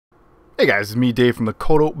Hey guys, it's me Dave from the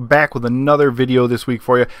KODO, back with another video this week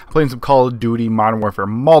for you. I'm playing some Call of Duty Modern Warfare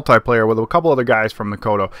multiplayer with a couple other guys from the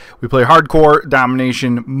KODO. We play hardcore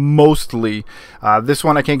domination mostly. This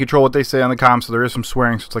one I can't control what they say on the comms, so there is some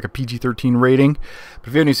swearing, so it's like a PG-13 rating. But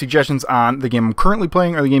if you have any suggestions on the game I'm currently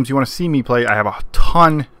playing or the games you want to see me play, I have a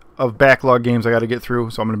ton of backlog games I got to get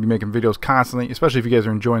through, so I'm going to be making videos constantly, especially if you guys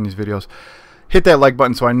are enjoying these videos. Hit that like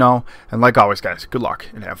button so I know, and like always guys, good luck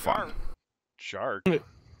and have fun. Shark.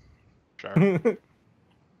 Shark. Wonder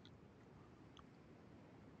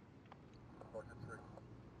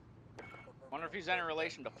if he's any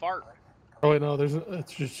relation to Fart. Oh wait, no,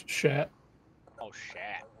 it's just Shat. Oh,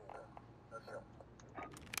 Shat.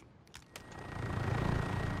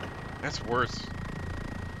 That's worse.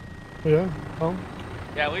 Yeah, oh.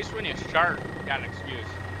 Yeah, at least when you shark, you got an excuse.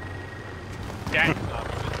 Yeah, you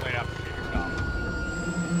just laid up to shoot yourself.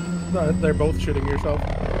 No, they're both shooting yourself.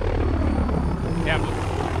 Yeah,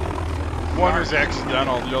 but One was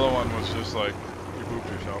accidental, the other one was just like, you pooped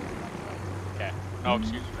yourself. okay. No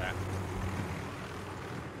excuse for that.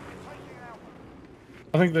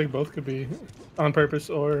 I think they both could be on purpose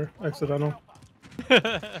or accidental.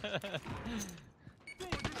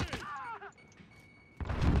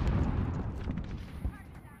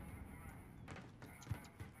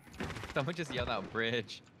 Someone just yelled out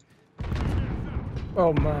bridge.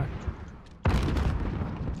 Oh my.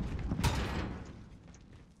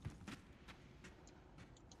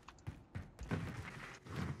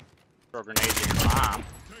 Throw grenades at your mom.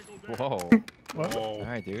 Whoa. What? Whoa.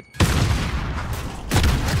 Alright, dude.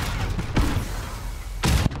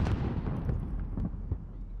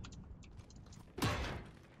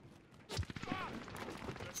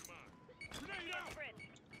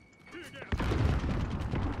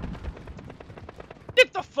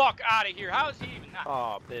 Get the fuck out of here. How is he even not?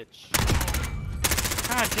 Oh, bitch.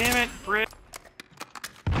 God damn it, Brit.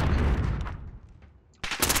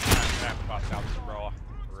 Bust out this bro.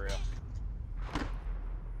 For real.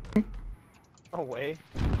 No way.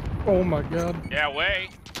 Oh my god. Yeah, way.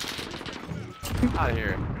 Out of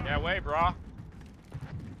here. Yeah, way, bro.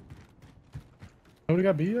 Nobody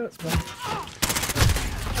got B yet? No.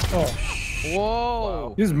 Oh,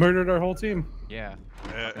 Whoa! he just murdered our whole team. Yeah.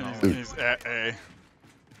 He's at A.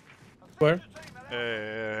 Where?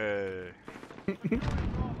 Hey.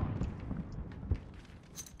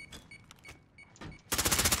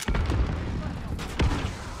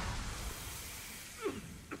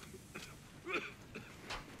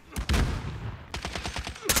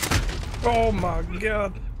 Oh my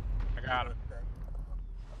god. I got him.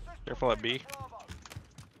 Careful at B.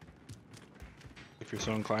 If you're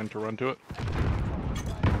so inclined to run to it.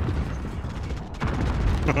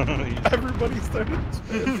 Everybody started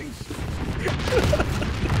spamming.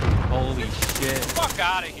 Holy shit. Fuck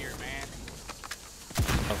out of here, man.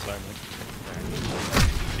 Oh, sorry, man.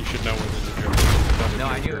 You should know where there's a joke. No,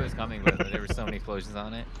 I knew it was coming, but there were so many explosions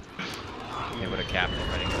on it. They would have capped it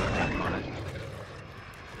right into on it.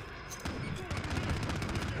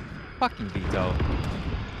 Fucking Vito.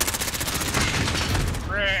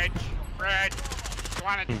 Bridge. Bridge. You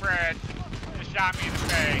wanted bridge. Just shot me in the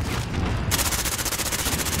face.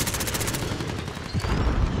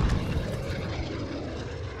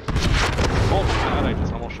 Oh my god, I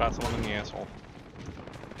just almost shot someone in the asshole.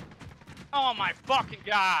 Oh my fucking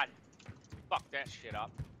god. Fuck that shit up.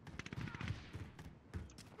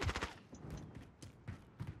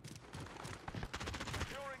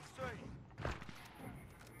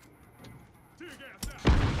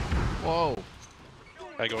 Whoa.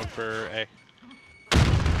 I going for A.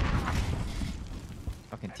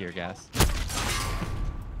 Fucking tear gas.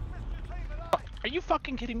 Are you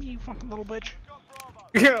fucking kidding me, you fucking little bitch?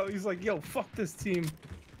 Yo, he's like, yo, fuck this team.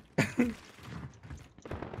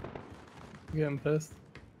 Getting pissed.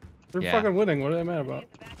 They're Yeah. fucking winning. What are they mad about?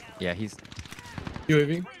 Yeah, he's.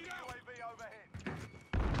 UAV?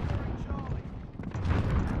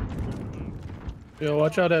 Yo,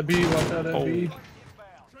 watch out at B. Watch out at B.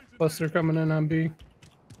 Cluster coming in on B.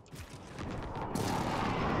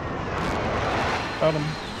 Got him.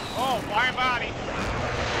 Oh, flying body.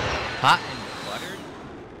 Hot and buttered?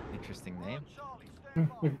 Interesting name.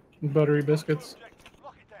 Buttery biscuits.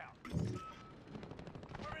 Fuck,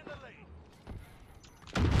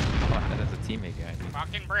 that is a teammate guy, dude.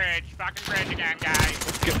 Fucking bridge again, guys.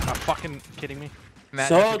 Are fucking kidding me? Matt,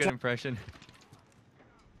 that's a good impression.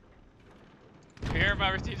 You hear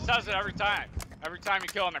him he does it every time. Every time you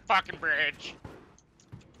kill him, they're fucking bridge.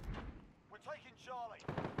 We're taking Charlie.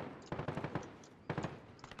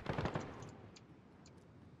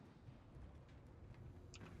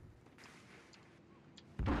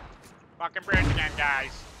 Fucking bridge again,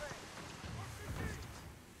 guys.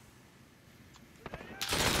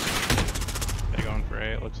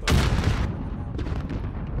 it looks like.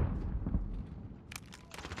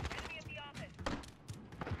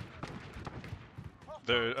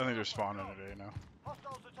 I think they're spawning today now.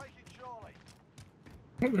 Hostiles are taking Charlie.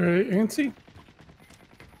 Very antsy.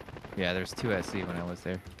 Yeah, there's 2 SC when I was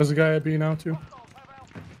there. There's a guy at B now too. Hostiles have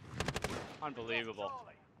Alpha. Unbelievable.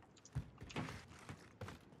 Charlie.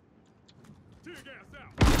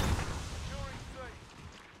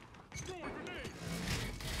 Securing C.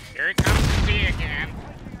 Here he comes to see again.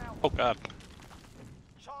 Taking Alpha. Oh god.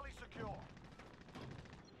 Charlie secure.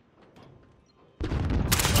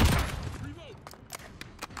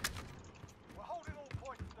 We're holding all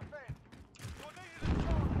points. Defend. You're needed at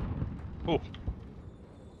Charlie. Oh.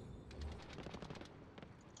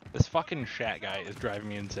 This fucking shat guy is driving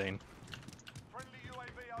me insane. Friendly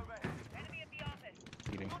UAV overhead. Enemy at the office.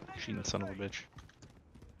 Cheating son of a bitch.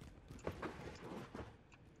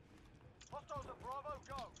 Hostiles at Bravo,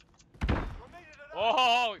 go. You're needed at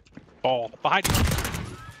Oh, Oh, behind you.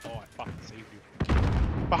 Oh, I fucking saved you.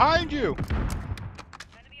 Behind you!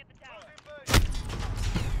 Enemy at the tower.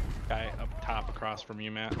 Guy up top across from you,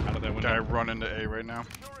 Matt. Out of that window. Guy run into A right now.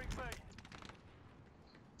 Securing B.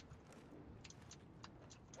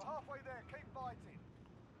 We're halfway there. Keep fighting.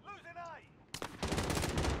 Losing A.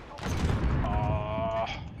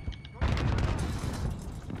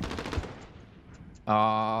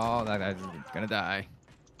 Oh, that guy's gonna die.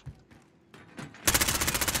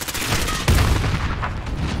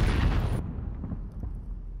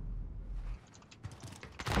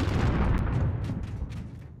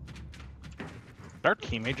 Did our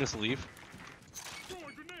teammate just leave?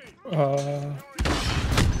 I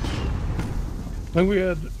think we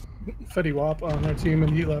had Fetty Wap on our team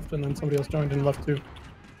and he left, and then somebody else joined and left too.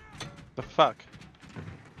 The fuck?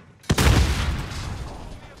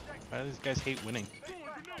 Why do these guys hate winning?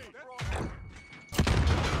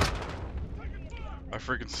 I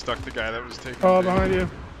freaking stuck the guy that was taking. Oh, the- behind you.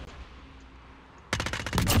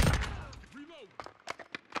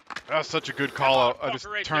 That was such a good call out. I just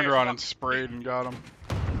Right turned there, around fuck. and sprayed and got him.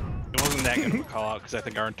 It wasn't that good of a call out because I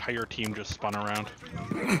think our entire team just spun around.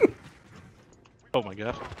 Oh my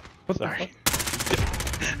god. What the Sorry.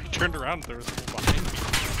 I turned around and there was people behind me.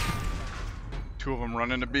 Two of them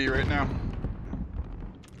run into B right now.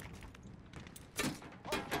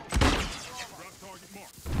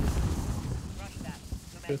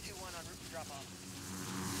 Yes.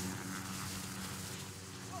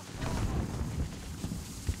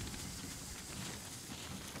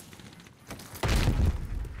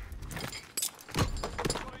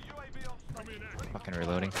 Fucking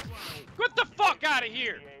reloading. get the fuck out of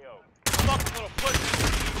here! Fucking little foot.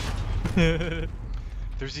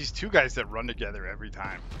 There's these two guys that run together every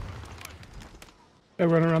time. I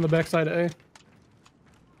run around the backside of A.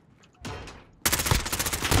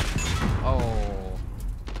 Oh,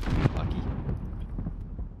 lucky.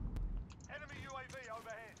 Enemy UAV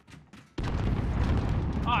overhead.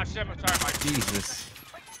 Oh shit, I'm sorry, Mike. Jesus.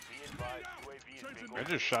 I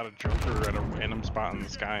just shot a Joker at a random spot in the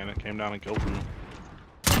sky and it came down and killed him.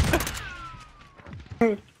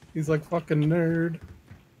 He's like fucking nerd.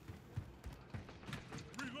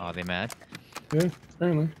 Oh, they mad? Yeah,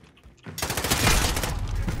 apparently.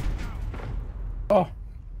 Oh,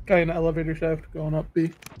 guy in the elevator shaft going up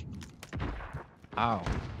B. Ow.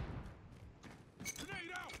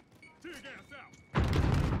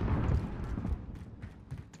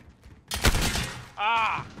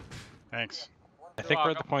 Ah! Thanks. I think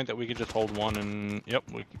we're at the point that we could just hold one and, yep,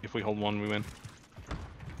 if we hold one, we win.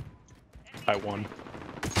 By one.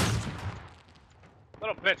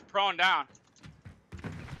 Little bitch prone down.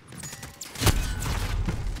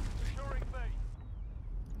 Securing B.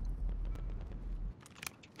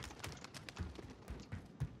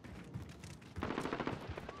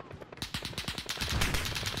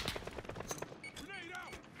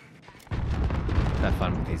 Have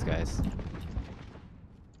fun with these guys.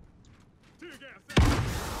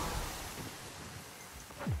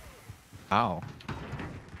 Ow.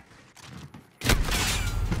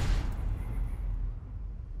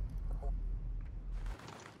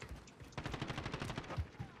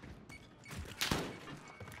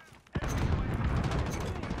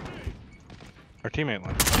 Our teammate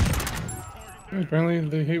left. Apparently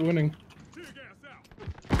they hate winning.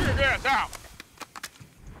 Tear gas out!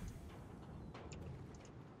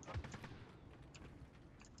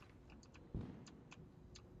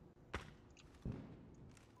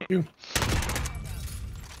 You.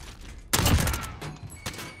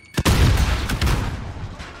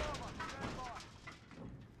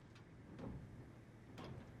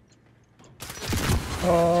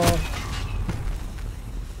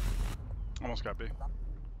 Almost got B.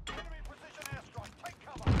 Enemy precision airstrike. Take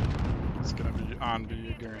cover. It's gonna be on B,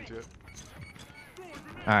 I guarantee it.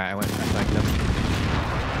 Alright, I went back up.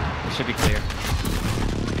 It should be clear.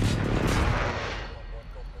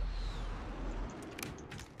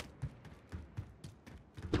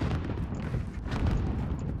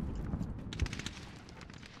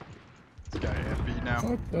 This guy at B now.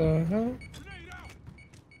 What the hell?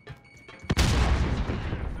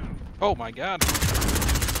 Oh my god.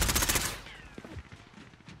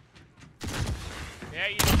 Yeah,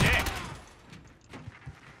 you dick.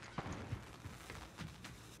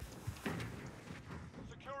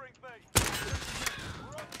 Securing B.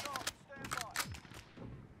 We're on top. Stand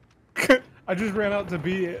by. I just ran out to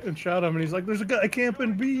B and shot him, and he's like, "There's a guy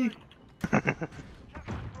camping B."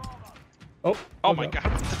 Oh. Oh look my out. god. I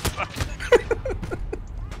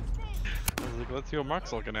was like, let's see what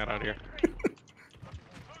Mark's looking at out here.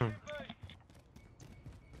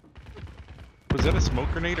 Was that a smoke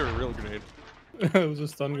grenade or a real grenade? It was a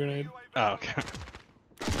stun grenade. Oh, okay.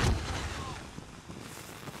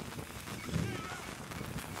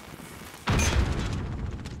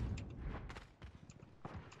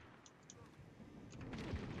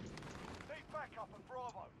 Need backup at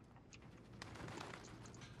Bravo.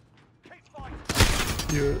 Keep fighting.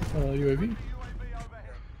 Your UAV. UAV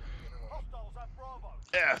overhead. Hostiles at Bravo.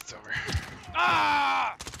 Yeah, it's over.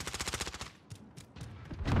 Ah!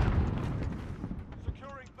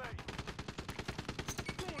 Securing B.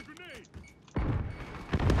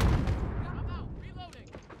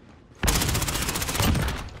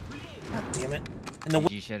 Damn it. And the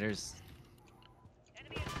G shitters.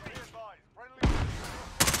 Be advised. Friendly.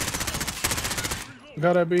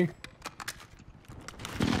 Got that B.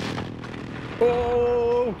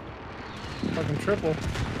 Oh! Fucking triple.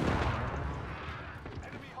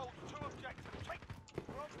 Enemy holds 2 objectives. Take.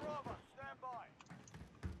 We're on Bravo. Stand by.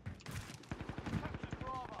 Captured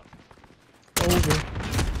Bravo. Over.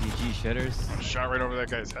 GG shitters. Shot right over that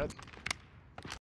guy's head.